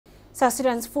South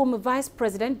Sudan's former Vice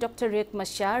President Dr. Riek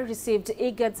Machar received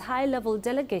IGAD's high-level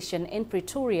delegation in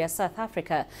Pretoria, South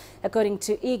Africa. According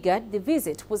to IGAD, the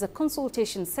visit was a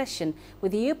consultation session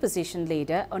with the opposition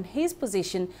leader on his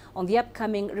position on the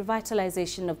upcoming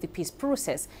revitalization of the peace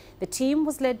process. The team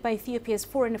was led by Ethiopia's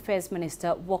Foreign Affairs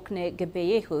Minister Workneh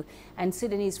Gebeyehu and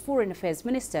Sudanese Foreign Affairs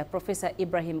Minister Prof.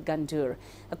 Ibrahim Ghandour.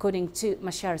 According to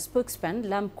Machar's spokesman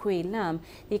Lam Kuei Lam,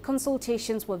 the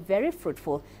consultations were very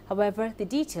fruitful. However, the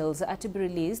details are to be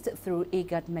released through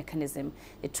IGAD mechanism.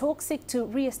 The talks seek to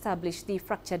re-establish the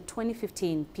fractured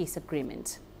 2015 peace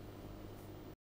agreement.